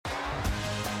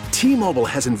T-Mobile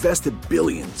has invested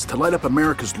billions to light up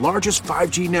America's largest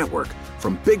 5G network,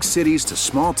 from big cities to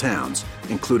small towns,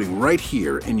 including right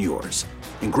here in yours.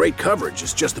 And great coverage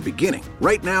is just the beginning.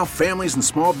 Right now, families and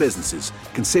small businesses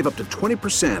can save up to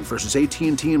 20% versus AT&T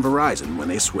and Verizon when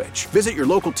they switch. Visit your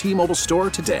local T-Mobile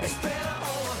store today.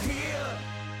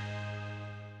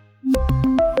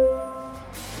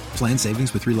 Plan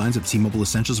savings with 3 lines of T-Mobile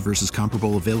Essentials versus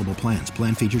comparable available plans.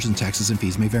 Plan features and taxes and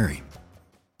fees may vary.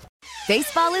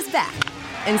 Baseball is back,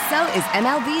 and so is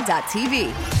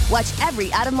MLB.tv. Watch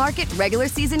every out-of-market regular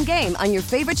season game on your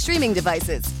favorite streaming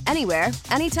devices, anywhere,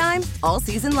 anytime, all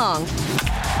season long.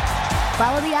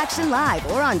 Follow the action live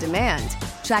or on demand.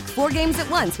 Track 4 games at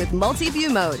once with multi-view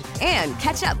mode and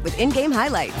catch up with in-game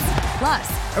highlights.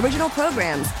 Plus, original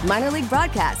programs, minor league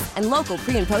broadcasts, and local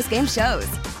pre- and post-game shows.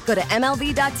 Go to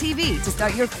MLB.tv to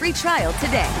start your free trial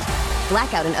today.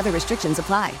 Blackout and other restrictions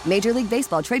apply. Major League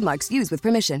Baseball trademarks used with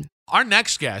permission. Our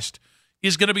next guest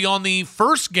is going to be on the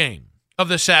first game of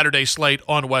the Saturday slate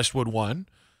on Westwood One,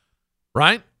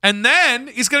 right? And then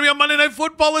he's going to be on Monday Night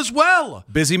Football as well.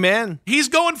 Busy man. He's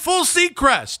going full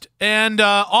Seacrest. And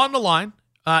on the line,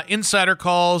 insider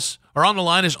calls, or on the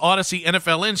line is Odyssey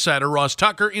NFL insider Ross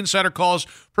Tucker. Insider calls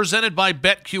presented by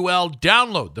BetQL.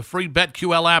 Download the free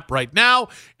BetQL app right now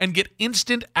and get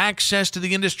instant access to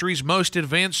the industry's most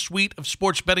advanced suite of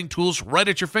sports betting tools right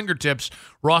at your fingertips.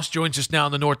 Ross joins us now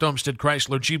on the North Olmsted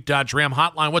Chrysler Jeep Dodge Ram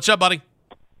hotline. What's up, buddy?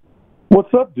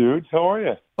 What's up, dudes? How are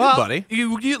you? Well, hey, buddy.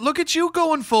 You look at you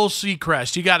going full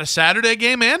Seacrest. You got a Saturday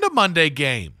game and a Monday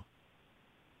game.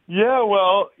 Yeah,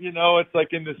 well, it's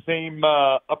like in the same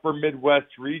upper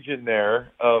Midwest region there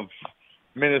of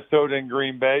Minnesota and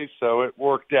Green Bay, so it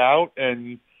worked out.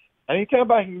 And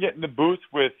anytime I can get in the booth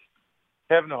with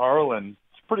Kevin Harlan,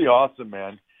 it's pretty awesome,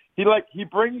 man. He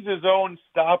brings his own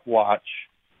stopwatch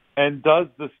and does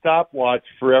the stopwatch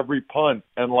for every punt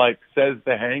and says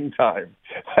the hang time.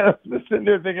 I'm just sitting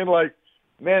there thinking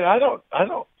man, I don't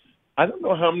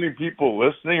know how many people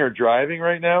listening or driving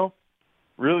right now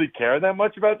really care that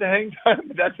much about the hang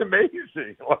time. That's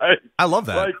amazing. I love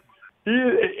that.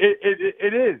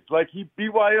 It is. He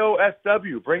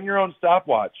BYOSW, bring your own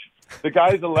stopwatch. The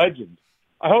guy's a legend.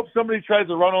 I hope somebody tries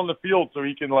to run on the field so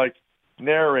he can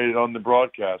narrate it on the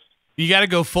broadcast. You got to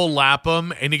go full lap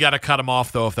him, and you got to cut him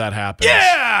off, though, if that happens.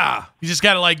 Yeah! You just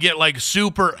got to, get,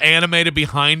 super animated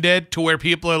behind it to where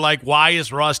people are like, why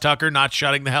is Ross Tucker not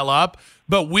shutting the hell up?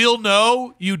 But we'll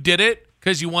know you did it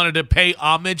because you wanted to pay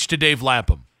homage to Dave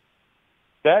Lapham.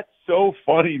 That's so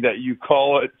funny that you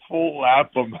call it full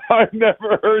Lapham. I've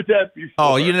never heard that before.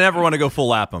 Oh, you never want to go full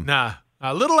Lapham. Nah.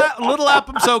 Little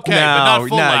Lapham's okay, but not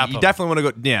full Lapham. You definitely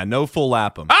want to go, no full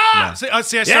Lapham. Ah! No.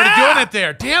 See, I started doing it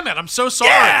there. Damn it, I'm so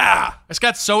sorry. Yeah! I just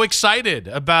got so excited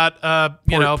about,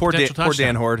 Poor potential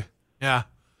Dan Horde. Yeah.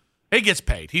 He gets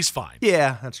paid. He's fine.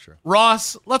 Yeah, that's true.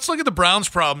 Ross, let's look at the Browns'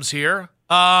 problems here.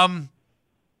 You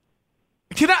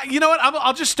know what?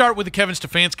 I'll just start with the Kevin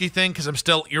Stefanski thing because I'm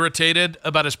still irritated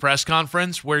about his press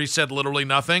conference where he said literally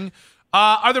nothing.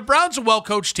 Are the Browns a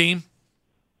well-coached team?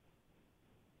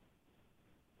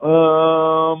 That's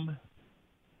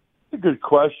a good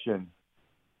question.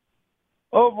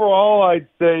 Overall, I'd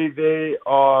say they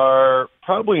are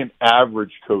probably an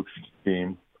average coached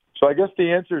team. So I guess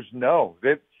the answer is no.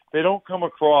 They don't come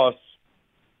across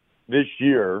this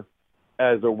year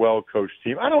as a well-coached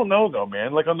team. I don't know, though,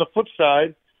 man. On the flip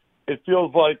side, it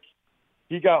feels like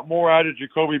he got more out of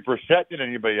Jacoby Brissett than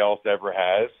anybody else ever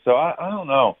has. So I don't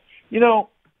know. I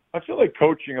feel like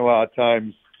coaching a lot of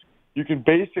times, you can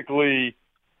basically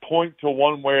point to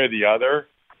one way or the other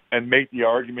and make the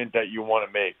argument that you want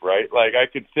to make, right? I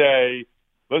could say,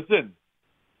 listen,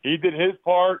 he did his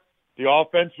part. The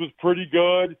offense was pretty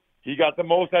good. He got the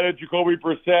most out of Jacoby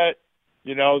Brissett.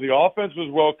 The offense was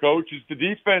well coached. It's the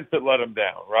defense that let him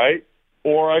down, right?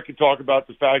 Or I could talk about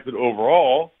the fact that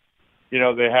overall,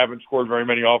 they haven't scored very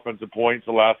many offensive points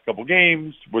the last couple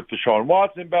games with Deshaun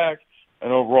Watson back,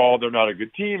 and overall they're not a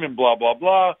good team and blah, blah,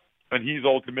 blah. And he's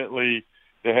ultimately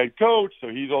the head coach, so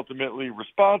he's ultimately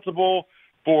responsible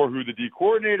for who the D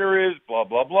coordinator is, blah,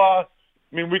 blah, blah.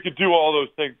 I mean, we could do all those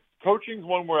things. Coaching's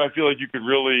one where I feel like you could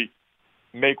really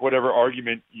make whatever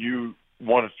argument you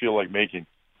want to feel like making.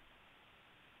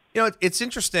 It's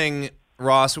interesting,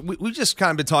 Ross. We just kind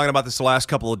of been talking about this the last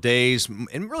couple of days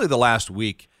and really the last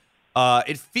week.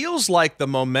 It feels like the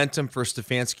momentum for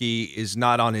Stefanski is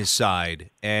not on his side.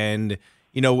 And,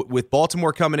 with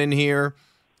Baltimore coming in here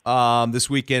this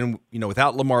weekend,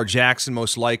 without Lamar Jackson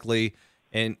most likely,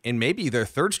 and maybe their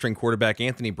third-string quarterback,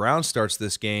 Anthony Brown, starts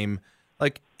this game.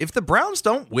 If the Browns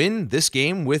don't win this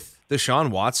game with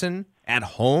Deshaun Watson at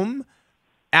home,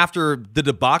 after the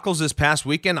debacles this past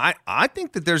weekend, I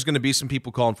think that there's going to be some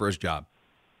people calling for his job.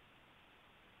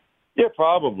 Yeah,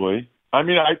 probably. I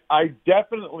mean, I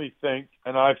definitely think,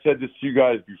 and I've said this to you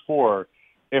guys before,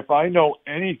 if I know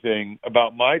anything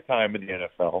about my time in the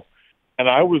NFL, and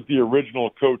I was the original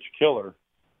coach killer,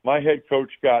 my head coach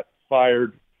got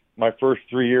fired my first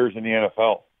 3 years in the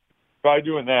NFL. Try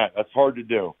doing that. That's hard to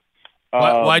do.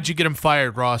 Why'd you get him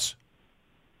fired, Ross?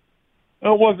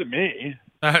 It wasn't me.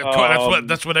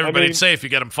 That's what everybody'd say if you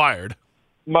get him fired.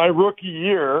 My rookie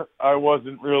year, I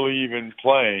wasn't really even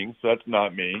playing, so that's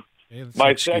not me. Yeah, that's my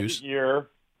an excuse. second year,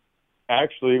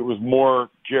 actually, it was more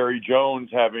Jerry Jones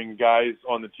having guys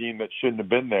on the team that shouldn't have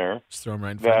been there. Just throw him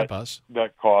right in front of the bus.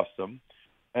 That cost them.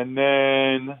 And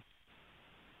then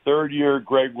third year,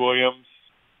 Greg Williams.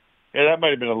 Yeah, that might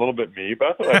have been a little bit me, but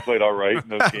I thought I played all right in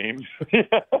those games.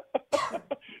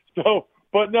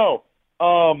 But no,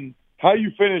 how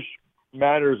you finish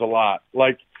matters a lot.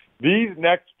 Like, these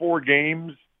next 4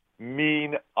 games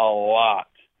mean a lot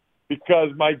because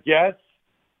my guess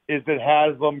is that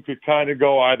Haslam could kind of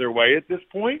go either way at this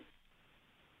point.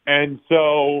 And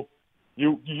so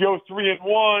you go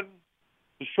 3-1,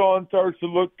 Deshaun starts to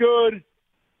look good,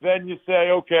 then you say,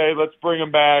 okay, let's bring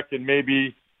him back, and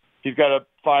maybe he's got to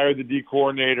fire the D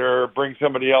coordinator, bring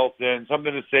somebody else in,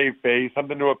 something to save face,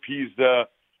 something to appease the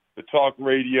talk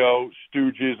radio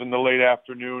stooges in the late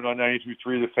afternoon on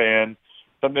 92.3 The Fan.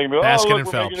 Something, Baskin look, and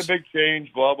we're Phelps. making a big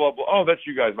change, blah, blah, blah. Oh, that's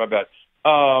you guys, my bad.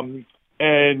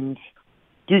 And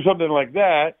do something like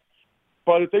that.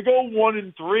 But if they go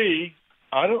 1-3,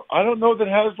 I don't know that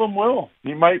Haslam will.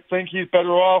 He might think he's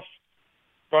better off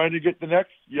trying to get the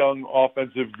next young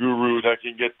offensive guru that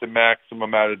can get the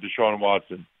maximum out of Deshaun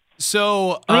Watson.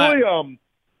 So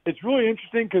it's really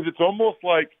interesting because it's almost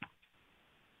like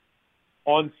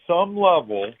on some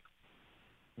level,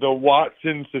 the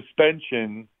Watson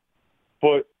suspension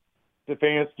put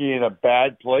Stefanski in a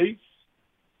bad place.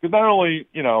 Because not only,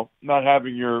 not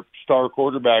having your star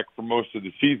quarterback for most of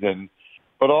the season,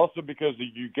 but also because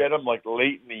you get him like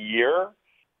late in the year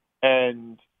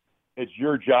and it's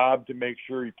your job to make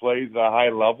sure he plays at a high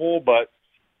level, but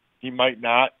he might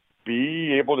not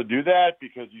be able to do that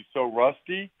because he's so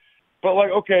rusty. But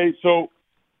okay, so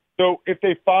if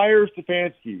they fire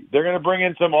Stefanski, they're going to bring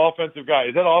in some offensive guy.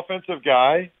 Is that offensive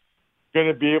guy going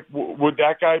to be? Would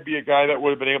that guy be a guy that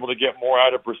would have been able to get more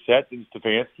out of Brissett than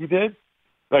Stefanski did?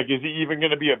 Like, is he even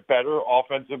going to be a better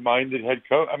offensive-minded head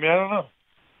coach? I mean, I don't know.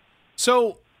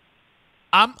 So,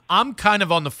 I'm kind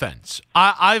of on the fence.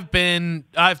 I've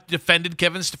defended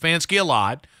Kevin Stefanski a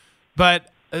lot,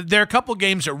 but there are a couple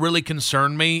games that really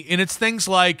concern me, and it's things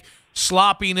like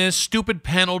sloppiness, stupid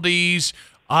penalties,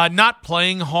 not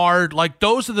playing hard. Like,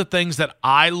 those are the things that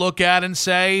I look at and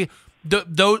say,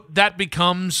 that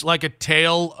becomes like a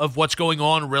tale of what's going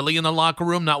on really in the locker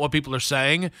room, not what people are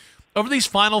saying. Over these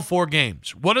final 4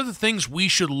 games, what are the things we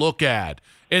should look at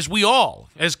as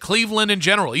Cleveland in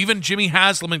general, even Jimmy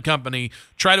Haslam and company,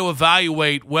 try to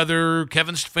evaluate whether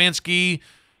Kevin Stefanski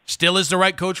still is the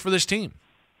right coach for this team?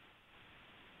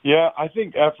 Yeah, I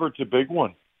think effort's a big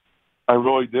one. I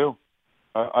really do.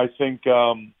 I think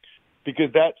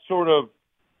because that sort of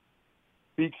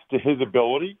speaks to his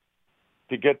ability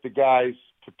to get the guys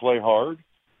to play hard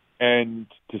and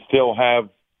to still have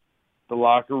the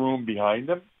locker room behind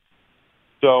them.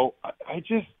 So I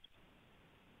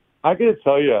got to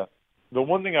tell you, the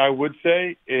one thing I would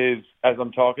say is, as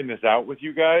I'm talking this out with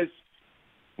you guys,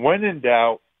 when in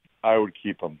doubt, I would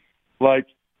keep him. Like,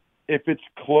 if it's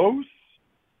close,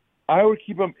 I would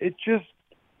keep him. It just,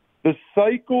 the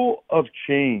cycle of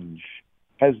change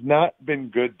has not been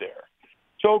good there.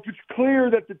 So if it's clear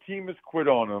that the team has quit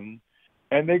on him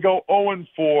and they go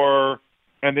 0-4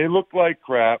 and they look like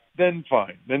crap, then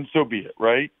fine. Then so be it,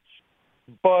 right?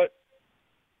 But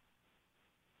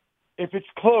if it's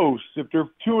close, if they're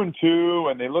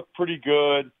 2-2 and they look pretty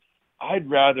good, I'd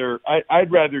rather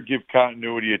give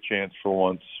continuity a chance for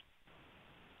once.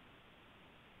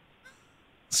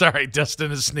 Sorry,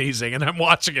 Dustin is sneezing, and I'm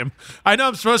watching him. I know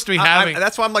I'm supposed to be having.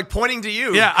 That's why I'm like pointing to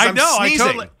you. Yeah, I I'm know.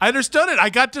 sneezing. I understood it. I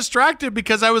got distracted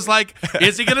because I was like,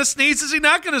 "Is he going to sneeze? Is he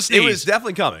not going to sneeze?" It was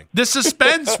definitely coming. The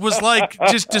suspense was like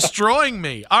just destroying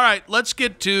me. All right, let's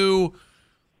get to.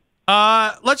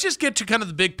 Let's just get to kind of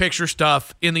the big picture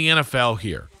stuff in the NFL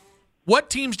here. What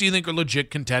teams do you think are legit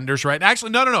contenders, right?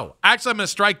 Actually, no. Actually, I'm going to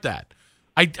strike that.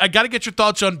 I got to get your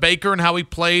thoughts on Baker and how he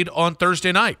played on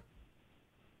Thursday night.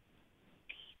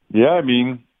 Yeah, I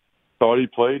mean, thought he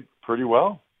played pretty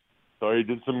well. Thought he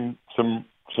did some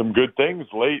good things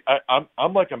late.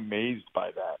 I'm like amazed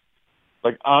by that.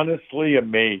 Like, honestly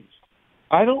amazed.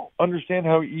 I don't understand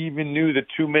how he even knew the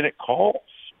 2-minute calls.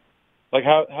 like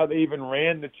how they even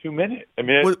ran the 2-minute. I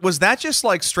mean, Was that just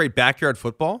like straight backyard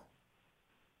football?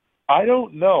 I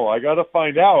don't know. I got to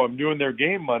find out. I'm doing their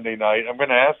game Monday night. I'm going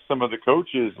to ask some of the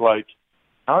coaches, like,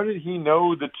 how did he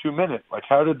know the 2-minute? Like,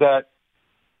 how did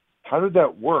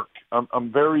that work?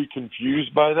 I'm very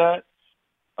confused by that.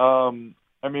 I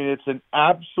mean, it's an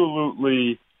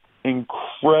absolutely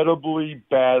incredibly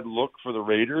bad look for the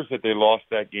Raiders that they lost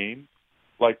that game.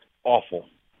 Like, awful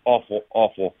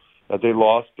that they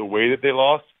lost the way that they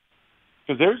lost.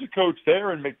 Because there's a coach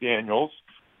there in McDaniels.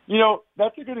 You know,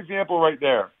 that's a good example right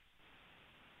there.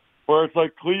 Where it's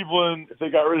like Cleveland, if they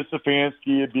got rid of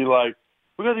Stefanski, it'd be like,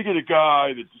 we got to get a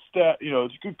guy that's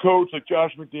it's a good coach like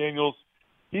Josh McDaniels.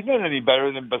 He's not any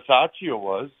better than Bisaccia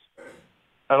was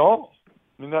at all.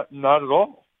 I mean, not at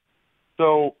all.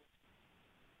 So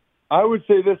I would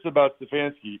say this about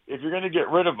Stefanski. If you're going to get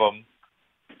rid of him,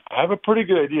 I have a pretty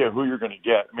good idea who you're going to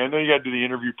get. I mean, I know you got to do the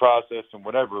interview process and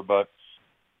whatever, but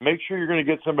make sure you're going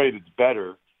to get somebody that's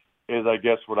better is, I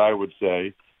guess, what I would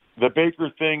say. The Baker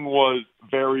thing was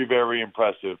very, very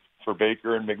impressive for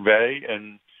Baker and McVay,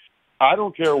 and I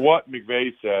don't care what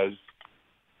McVay says.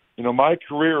 You know, my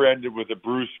career ended with a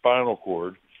bruised spinal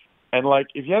cord, and, like,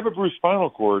 if you have a bruised spinal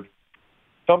cord,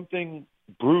 something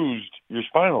bruised your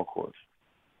spinal cord,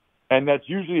 and that's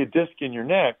usually a disc in your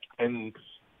neck, and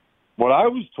what I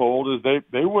was told is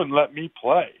they wouldn't let me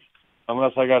play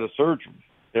unless I got a surgery.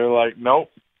 They're like,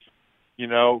 nope, you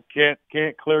know,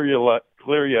 can't clear you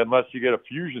unless you get a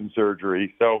fusion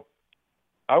surgery. So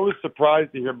I was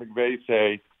surprised to hear McVay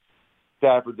say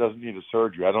Stafford doesn't need a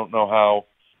surgery. I don't know how.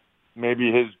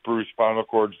 Maybe his bruised spinal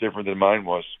cord is different than mine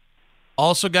was.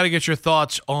 Also got to get your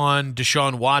thoughts on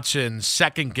Deshaun Watson's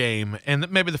second game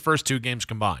and maybe the first two games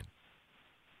combined.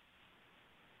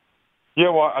 Yeah,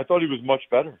 well, I thought he was much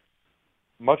better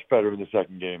in the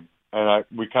second game, and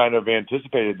we kind of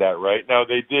anticipated that, right? Now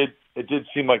it did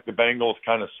seem like the Bengals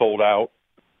kind of sold out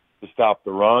to stop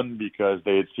the run because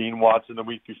they had seen Watson the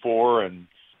week before and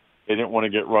they didn't want to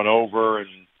get run over, and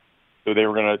so they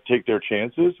were going to take their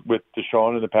chances with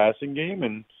Deshaun in the passing game,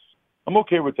 and I'm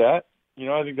okay with that. You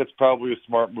know, I think that's probably a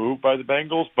smart move by the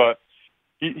Bengals, but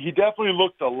he definitely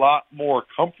looked a lot more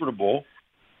comfortable,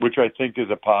 which I think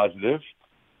is a positive.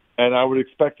 And I would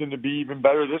expect him to be even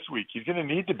better this week. He's going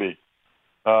to need to be.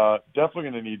 Definitely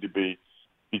going to need to be.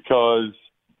 Because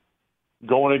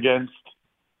going against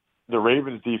the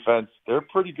Ravens defense, they're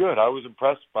pretty good. I was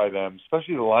impressed by them,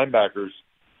 especially the linebackers,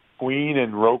 Queen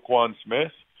and Roquan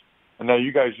Smith. And now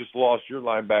you guys just lost your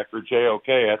linebacker,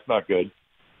 J.O.K. That's not good.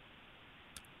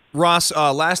 Ross,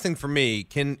 last thing for me.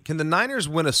 Can the Niners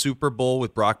win a Super Bowl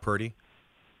with Brock Purdy?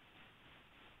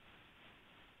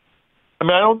 I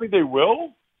mean, I don't think they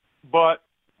will. But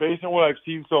based on what I've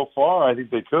seen so far, I think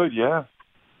they could, yeah.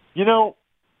 You know,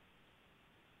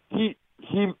 he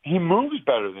moves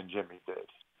better than Jimmy did.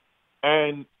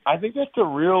 And I think that's a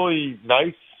really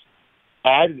nice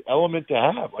added element to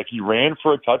have. Like, he ran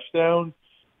for a touchdown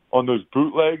on those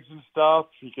bootlegs and stuff.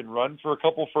 He can run for a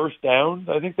couple first downs.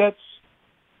 I think that's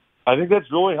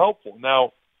really helpful.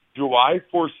 Now, do I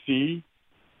foresee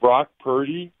Brock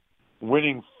Purdy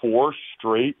winning 4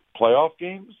 straight playoff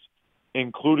games,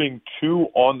 including 2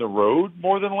 on the road,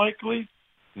 more than likely?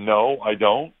 No, I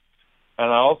don't.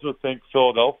 And I also think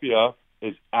Philadelphia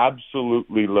is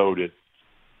absolutely loaded.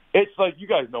 It's like, you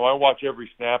guys know, I watch every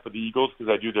snap of the Eagles because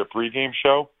I do their pregame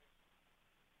show.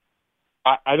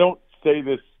 I don't say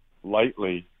this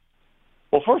lightly.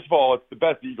 Well, first of all, it's the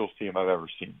best Eagles team I've ever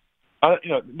seen.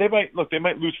 They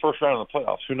might lose first round in the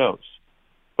playoffs. Who knows?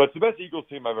 But it's the best Eagles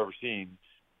team I've ever seen.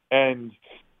 And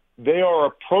they are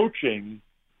approaching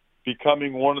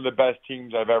becoming one of the best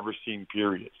teams I've ever seen,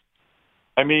 period.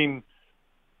 I mean,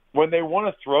 when they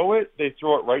want to throw it, they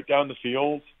throw it right down the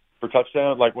field for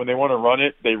touchdowns. Like, when they want to run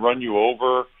it, they run you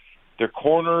over. Their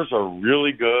corners are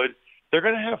really good. They're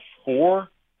going to have 4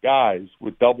 guys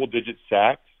with double-digit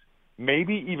sacks,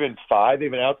 maybe even 5. They've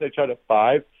been out there trying to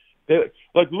 5.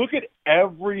 Look at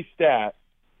every stat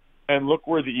and look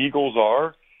where the Eagles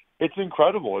are. It's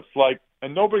incredible. It's like,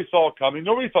 and nobody saw it coming.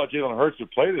 Nobody thought Jalen Hurts would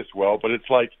play this well, but it's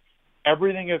like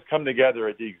everything has come together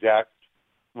at the exact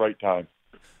right time.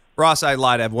 Ross, I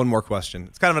lied. I have one more question.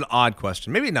 It's kind of an odd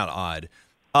question. Maybe not odd.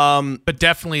 But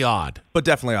definitely odd.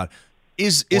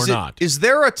 Is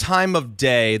there a time of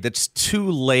day that's too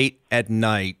late at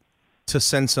night to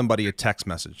send somebody a text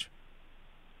message?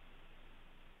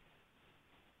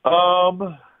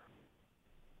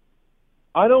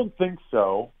 I don't think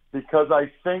so, because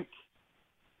I think,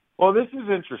 well, this is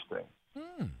interesting.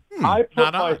 I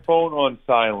put my phone on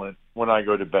silent when I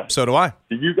go to bed. So do I.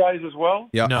 Do you guys as well?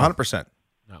 Yeah, No. 100%.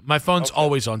 My phone's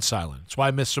always on silent. That's why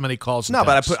I miss so many calls. And No,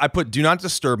 but texts. I put do not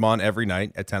disturb on every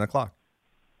night at 10 o'clock.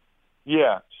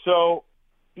 Yeah. So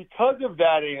because of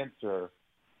that answer,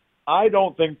 I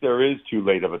don't think there is too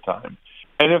late of a time.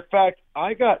 And in fact,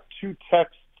 I got 2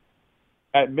 texts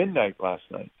at midnight last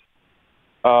night,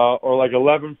 or like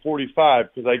 11:45,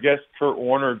 because I guess Kurt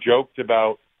Warner joked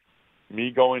about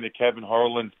me going to Kevin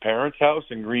Harlan's parents' house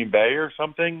in Green Bay or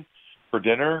something for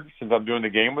dinner, since I'm doing the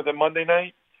game with him Monday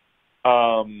night.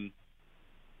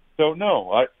 So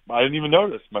no, I didn't even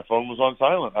notice. My phone was on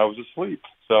silent. I was asleep.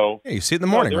 So Yeah, you see it in the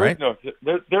morning, right?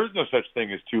 There's no such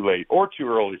thing as too late or too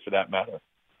early for that matter.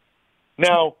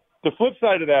 Now, the flip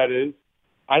side of that is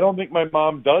I don't think my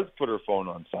mom does put her phone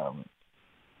on silent.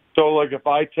 So, like, if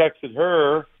I texted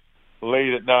her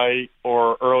late at night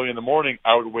or early in the morning,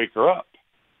 I would wake her up.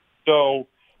 So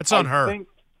it's on her.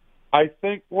 I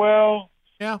think, well,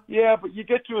 yeah, but you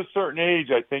get to a certain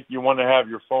age, I think you want to have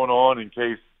your phone on in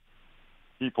case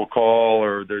people call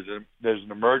or there's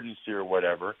an emergency or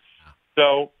whatever.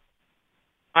 So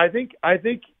I think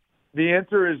the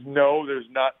answer is no, there's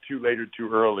not too late or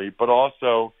too early, but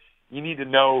also you need to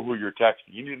know who you're texting.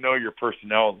 You need to know your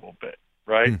personnel a little bit,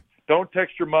 right? Don't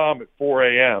text your mom at 4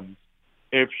 a.m.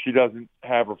 if she doesn't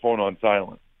have her phone on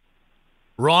silent.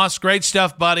 Ross, great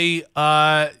stuff, buddy.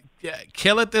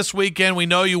 Kill it this weekend. We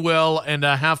know you will, and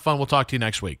have fun. We'll talk to you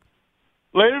next week.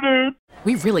 Later, dude.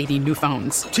 We really need new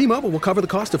phones. T-Mobile will cover the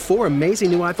cost of 4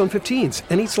 amazing new iPhone 15s,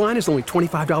 and each line is only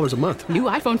 $25 a month. New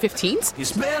iPhone 15s?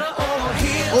 It's better over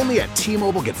here. Only at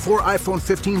T-Mobile, get 4 iPhone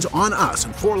 15s on us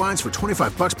and 4 lines for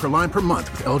 $25 per line per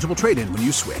month with eligible trade-in when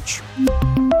you switch.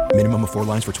 Minimum of 4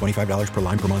 lines for $25 per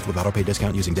line per month with autopay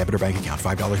discount using debit or bank account.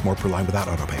 $5 more per line without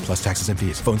autopay, plus taxes and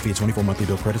fees. Phone fee at 24 monthly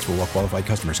bill credits for well-qualified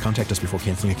customers. Contact us before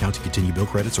canceling account to continue bill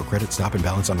credits or credit stop and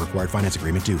balance on required finance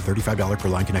agreement due. $35 per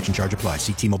line connection charge applies.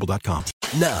 See T-Mobile.com.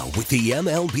 Now, with the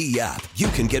MLB app, you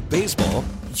can get baseball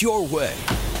your way.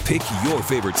 Pick your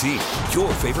favorite team,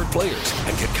 your favorite players,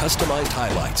 and get customized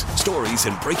highlights, stories,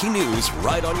 and breaking news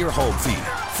right on your home feed.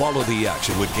 Follow the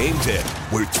action with Game 10,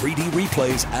 where 3D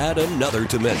replays add another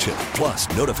dimension. Plus,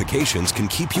 notifications can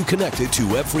keep you connected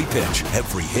to every pitch,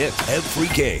 every hit,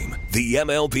 every game. The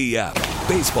MLB app.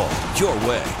 Baseball your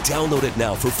way. Download it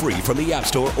now for free from the App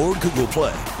Store or Google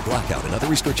Play. Blackout and other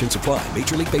restrictions apply.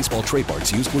 Major League Baseball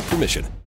trademarks used with permission.